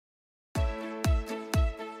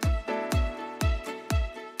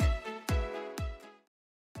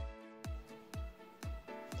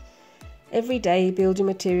Every day, building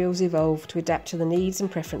materials evolve to adapt to the needs and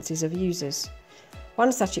preferences of users.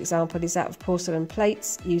 One such example is that of porcelain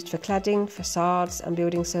plates used for cladding, facades and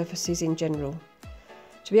building surfaces in general.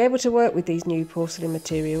 To be able to work with these new porcelain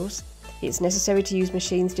materials, it's necessary to use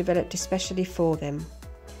machines developed especially for them.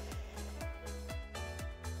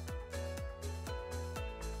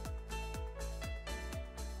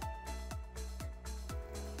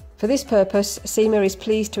 For this purpose, SIMA is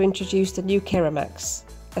pleased to introduce the new KERAMAX,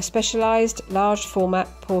 a specialised large format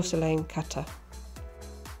porcelain cutter.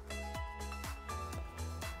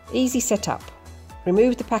 Easy setup.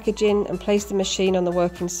 Remove the packaging and place the machine on the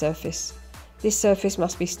working surface. This surface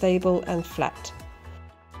must be stable and flat.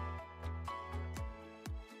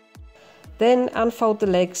 Then unfold the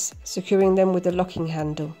legs, securing them with the locking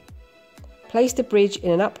handle. Place the bridge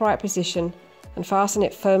in an upright position and fasten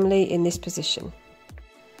it firmly in this position.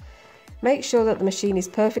 Make sure that the machine is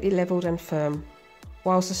perfectly levelled and firm.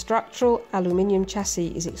 Whilst the structural aluminium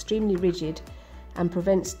chassis is extremely rigid and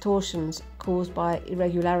prevents torsions caused by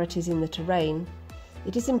irregularities in the terrain,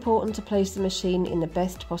 it is important to place the machine in the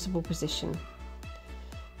best possible position.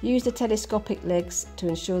 Use the telescopic legs to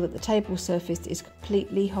ensure that the table surface is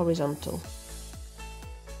completely horizontal.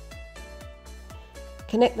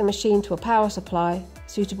 Connect the machine to a power supply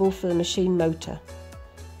suitable for the machine motor.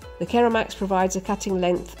 The KERAMAX provides a cutting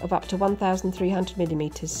length of up to 1,300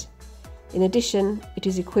 mm. In addition, it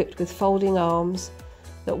is equipped with folding arms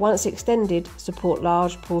that, once extended, support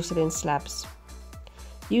large porcelain slabs.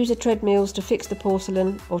 Use the treadmills to fix the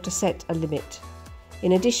porcelain or to set a limit.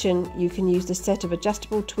 In addition, you can use the set of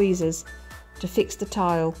adjustable tweezers to fix the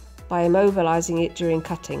tile by immobilising it during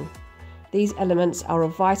cutting. These elements are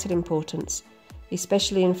of vital importance,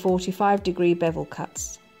 especially in 45-degree bevel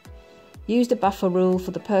cuts. Use the buffer rule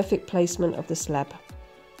for the perfect placement of the slab.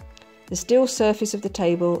 The steel surface of the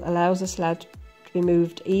table allows the slab to be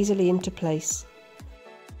moved easily into place.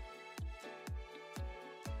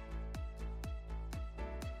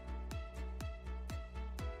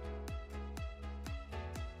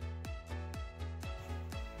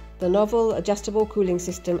 The novel adjustable cooling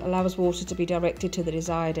system allows water to be directed to the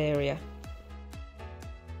desired area.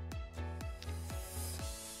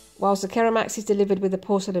 Whilst the KERAMAX is delivered with a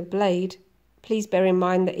porcelain blade, please bear in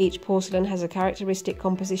mind that each porcelain has a characteristic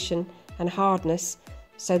composition and hardness,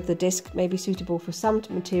 so the disc may be suitable for some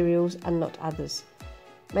materials and not others.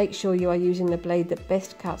 Make sure you are using the blade that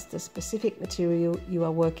best cuts the specific material you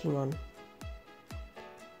are working on.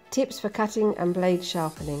 Tips for cutting and blade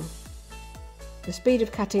sharpening. The speed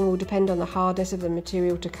of cutting will depend on the hardness of the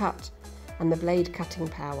material to cut and the blade cutting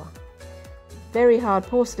power. Very hard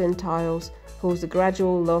porcelain tiles cause the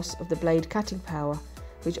gradual loss of the blade cutting power,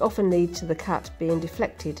 which often leads to the cut being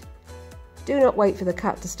deflected. Do not wait for the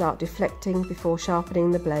cut to start deflecting before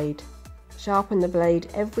sharpening the blade. Sharpen the blade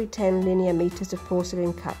every 10 linear meters of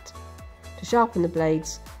porcelain cut. To sharpen the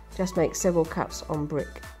blades, just make several cuts on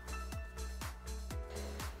brick.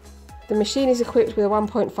 The machine is equipped with a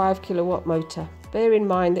 1.5 kilowatt motor. Bear in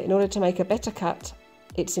mind that in order to make a better cut,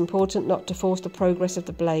 it's important not to force the progress of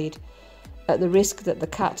the blade, at the risk that the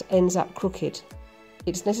cut ends up crooked.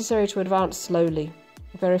 It's necessary to advance slowly,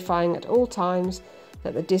 verifying at all times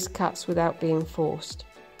that the disc cuts without being forced.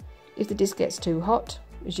 If the disc gets too hot,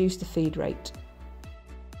 reduce the feed rate.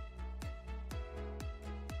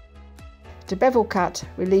 To bevel cut,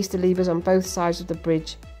 release the levers on both sides of the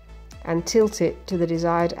bridge and tilt it to the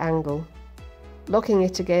desired angle, locking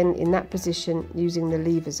it again in that position using the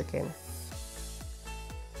levers again.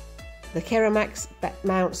 The KERAMAX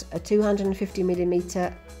mounts a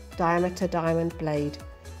 250mm diameter diamond blade,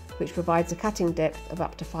 which provides a cutting depth of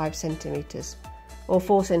up to 5 cm, or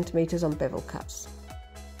 4 cm on bevel cuts.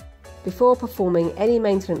 Before performing any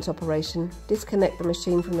maintenance operation, disconnect the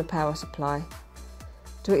machine from the power supply.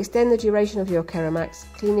 To extend the duration of your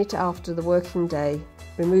KERAMAX, clean it after the working day,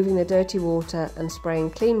 removing the dirty water and spraying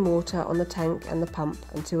clean water on the tank and the pump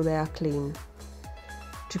until they are clean.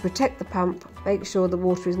 To protect the pump, make sure the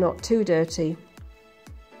water is not too dirty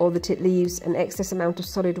or that it leaves an excess amount of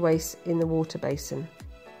solid waste in the water basin.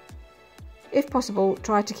 If possible,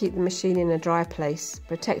 try to keep the machine in a dry place,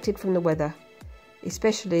 protected from the weather,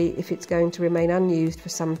 especially if it's going to remain unused for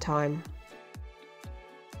some time.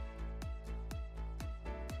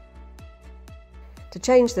 To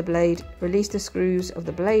change the blade, release the screws of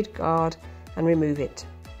the blade guard and remove it.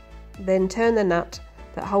 Then turn the nut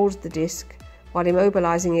that holds the disc while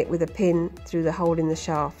immobilising it with a pin through the hole in the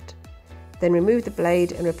shaft. Then remove the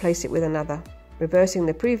blade and replace it with another, reversing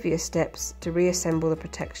the previous steps to reassemble the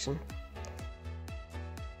protection.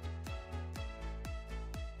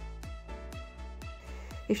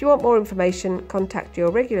 If you want more information, contact your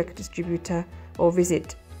regular distributor or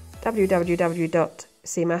visit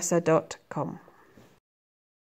www.simasa.com.